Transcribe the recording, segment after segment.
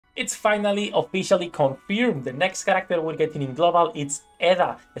It's finally officially confirmed. The next character we're getting in Global, it's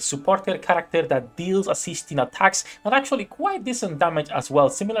Edda, a supporter character that deals assisting attacks and actually quite decent damage as well.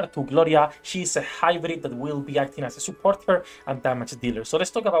 Similar to Gloria, she's a hybrid that will be acting as a supporter and damage dealer. So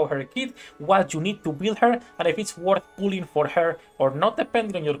let's talk about her kit, what you need to build her, and if it's worth pulling for her or not,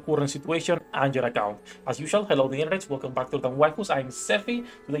 depending on your current situation and your account. As usual, hello the internet, welcome back to the Waifus. I'm Sefhi.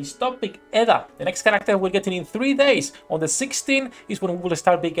 Today's topic, Edda. The next character we're getting in 3 days. On the 16th is when we will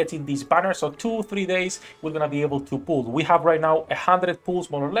start getting these banners, so 2-3 days we're gonna be able to pull. We have right now 100 pulls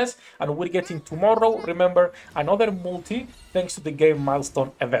more or less, and we're getting tomorrow, remember, another multi thanks to the game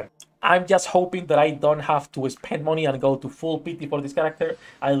milestone event. I'm just hoping that I don't have to spend money and go to full PT for this character.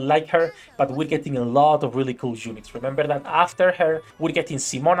 I like her, but we're getting a lot of really cool units. Remember that after her, we're getting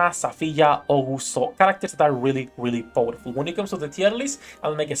Simona, Sefhi, August, so characters that are really, really powerful. When it comes to the tier list,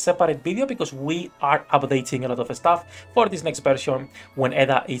 I'll make a separate video because we are updating a lot of stuff for this next version when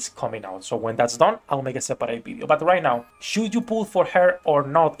Edda is coming out. So when that's done, I'll make a separate video. But right now, should you pull for her or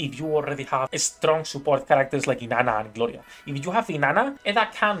not if you already have strong support characters like Inanna and Gloria? If you have Inanna, Edda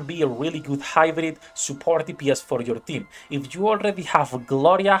can be a really good hybrid support DPS for your team. If you already have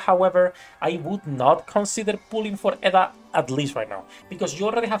Gloria, however, I would not consider pulling for Edda, at least right now, because you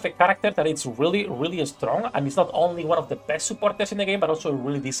already have a character that is really, really strong, and it's not only one of the best supporters in the game, but also a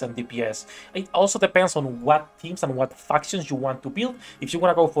really decent DPS. It also depends on what teams and what factions you want to build. If you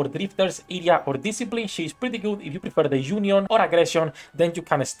want to go for Drifters, Area, or Discipline, she's pretty good. If you prefer the Union or Aggression, then you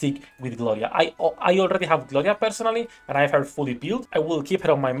can stick with Gloria. I already have Gloria personally, and I have her fully built. I will keep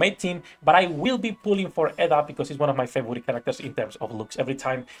her on my main team, but I will be pulling for Edda because it's one of my favorite characters in terms of looks. Every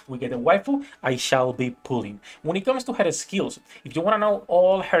time we get a waifu, I shall be pulling. When it comes to her skills, if you want to know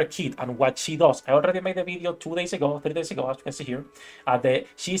all her kit and what she does, I already made a video 2 days ago, 3 days ago, as you can see here.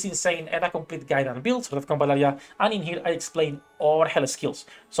 She's insane Edda complete guide and build, sort of combat area, and in here I explain all her skills.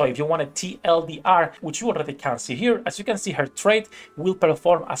 So if you want a TLDR, which you already can see here, as you can see, her trait will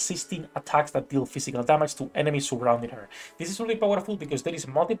perform assisting attacks that deal physical damage to enemies surrounding her. This is really powerful because there is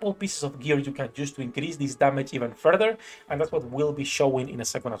multiple pieces of gear you can use to increase this damage even further, and that's what we'll be showing in a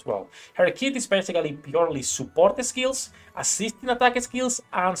second as well. Her kit is basically purely support skills, assisting attack skills,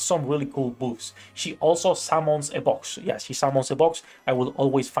 and some really cool buffs. She also summons a box. Yeah, she summons a box. I will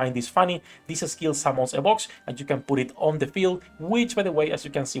always find this funny. This skill summons a box, and you can put it on the field, which, by the way, as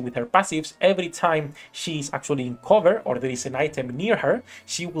you can see with her passives, every time she is actually in cover or there is an item near her,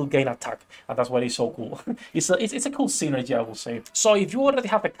 she will gain attack, and that's why it's so cool. It's a cool synergy, I will say. So if you already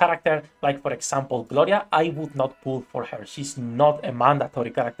have a character like, for example, Gloria, I would not pull for her. She's not a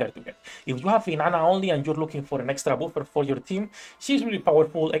mandatory character to get. If you have Inanna only and you're looking for an extra buffer for your team, she's really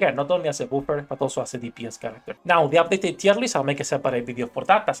powerful, again, not only as a buffer but also as a DPS character. Now, the updated tier list, I'll make a separate video for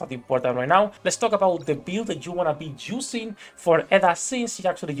that. That's not important right now. Let's talk about the build that you want to be using for Edda, since she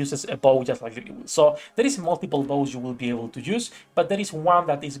actually uses a bow just like you will. So there is multiple bows you will be able to use, but there is one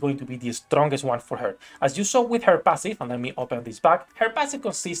that is going to be the strongest one for her. As you saw with her passive, and let me open this back, her passive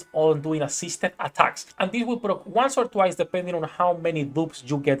consists on doing assisted attacks, and this will proc once or twice depending on how many dupes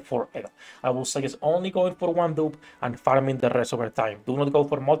you get for Edda. I will suggest only going for one dupe and farming the rest over time. Do not go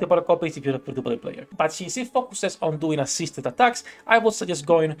for multiple copies if you're a free-to-play player. But since it focuses on doing assisted attacks, I would suggest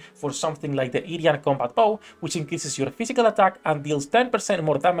going for something like the Irian Combat Bow, which increases your physical attack and deals 10%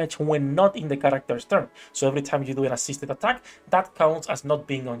 more damage when not in the character's turn. So every time you do an assisted attack, that counts as not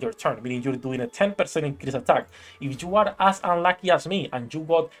being on your turn, meaning you're doing a 10% increased attack. If you are as unlucky as me and you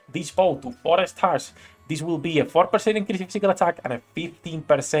got this bow to 4 stars, this will be a 4% increase in physical attack and a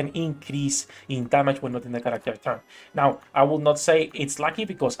 15% increase in damage when not in the character turn. Now, I will not say it's lucky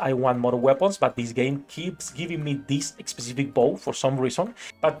because I want more weapons, but this game keeps giving me this specific bow for some reason.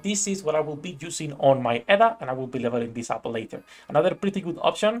 But this is what I will be using on my Edda, and I will be leveling this up later. Another pretty good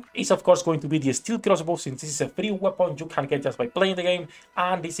option is, of course, going to be the steel crossbow, since this is a free weapon you can get just by playing the game,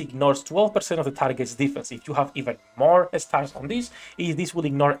 and this ignores 12% of the target's defense. If you have even more stars on this will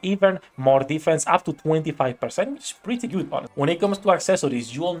ignore even more defense, up to 25%, which is pretty good on it. When it comes to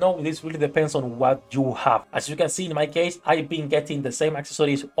accessories, you all know this really depends on what you have. As you can see in my case, I've been getting the same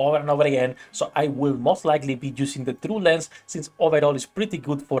accessories over and over again, so I will most likely be using the true lens, since overall it's pretty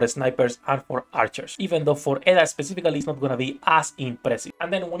good for snipers and for archers, even though for Edda specifically it's not gonna be as impressive.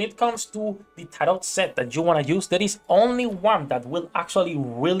 And then when it comes to the tarot set that you want to use, there is only one that will actually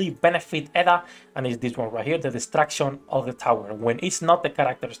really benefit Edda, and it's this one right here, the Destruction of the Tower. When it's not the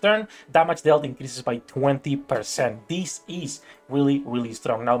character's turn, damage dealt increases by 20%. This is really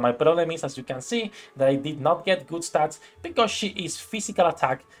strong. Now my problem is, as you can see, that I did not get good stats because she is physical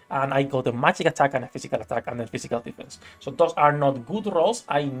attack and I got a magic attack and a physical attack and then physical defense. So those are not good rolls.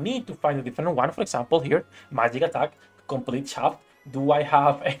 I need to find a different one. For example, here, magic attack, complete shaft, Do I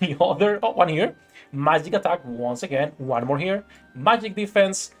have any other? Oh, one here. Magic attack once again. One more here. Magic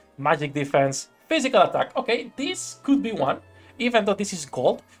defense, physical attack. Okay, this could be one, even though this is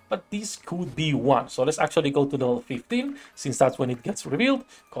gold, but this could be one. So let's actually go to level 15, since that's when it gets revealed.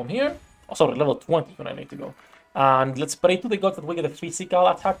 Come here. Oh, sorry, level 20 when I need to go. And let's pray to the gods that we get a physical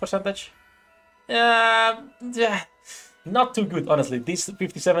attack percentage. Yeah, not too good, honestly. This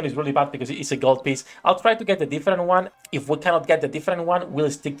 57 is really bad because it's a gold piece. I'll try to get a different one. If we cannot get the different one, we'll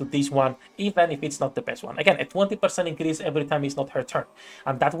stick to this one, even if it's not the best one. Again, a 20% increase every time it's not her turn.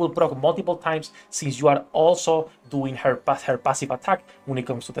 And that will proc multiple times, since you are also doing her passive attack when it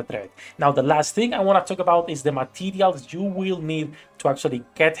comes to the thread. Now, the last thing I want to talk about is the materials you will need to actually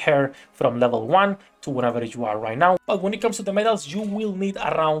get her from level 1 to wherever you are right now. But when it comes to the medals, you will need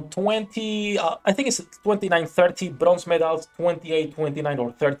around 20, I think it's 29, 30 bronze medals, 28, 29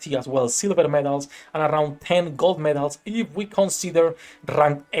 or 30 as well silver medals, and around 10 gold medals if we consider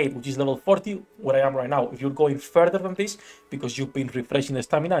rank 8, which is level 40, where I am right now. If you're going further than this, because you've been refreshing the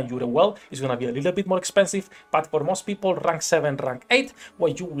stamina and you're well, it's going to be a little bit more expensive. But for most people, rank 7, rank 8,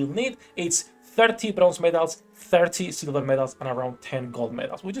 what you will need is 30 bronze medals, 30 silver medals, and around 10 gold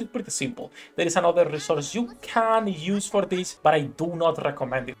medals, which is pretty simple. There is another resource you can use for this, but I do not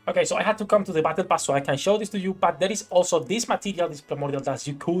recommend it. Okay, so I had to come to the battle pass so I can show this to you, but there is also this material, this primordial that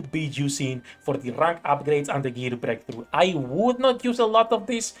you could be using for the rank upgrades and the gear breakthrough. I would not use a lot of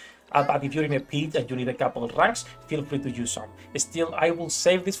this, but if you're in a pit and you need a couple of ranks, feel free to use some. Still, I will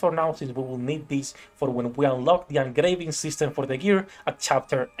save this for now, since we will need this for when we unlock the engraving system for the gear at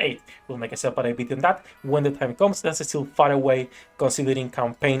chapter 8. We'll make a separate video on that when the time comes. That's still far away, considering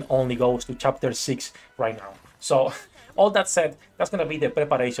campaign only goes to chapter 6 right now. So all that said, that's going to be the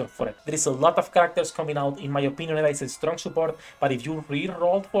preparation for it. There is a lot of characters coming out. In my opinion, Edda is a strong support, but if you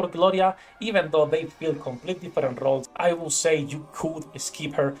re-rolled for Gloria, even though they feel completely different roles, I will say you could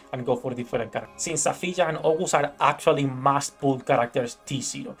skip her and go for different characters, since Sefhi and August are actually must-pull characters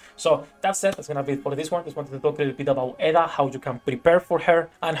T0. So that said, that's going to be it for this one. Just wanted to talk a little bit about Edda, how you can prepare for her,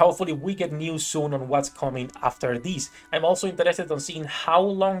 and hopefully we get news soon on what's coming after this. I'm also interested on seeing how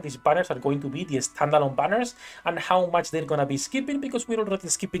long these banners are going to be, the standalone banners, and how much they're going to be skipping, because we're already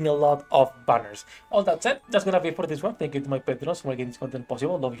skipping a lot of banners. All that said, that's gonna be it for this one. Thank you to my patrons for making this content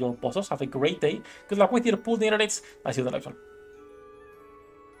possible. Love you all, bosses. Have a great day. Good luck with your pool dinner dates. I'll see you in the next one.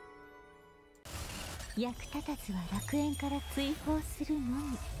 役立たずは楽園から追放するの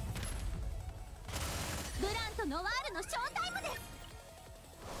み。ブランとノワールのショータイムです。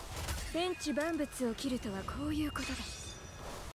天地万物を切るとはこういうことだ。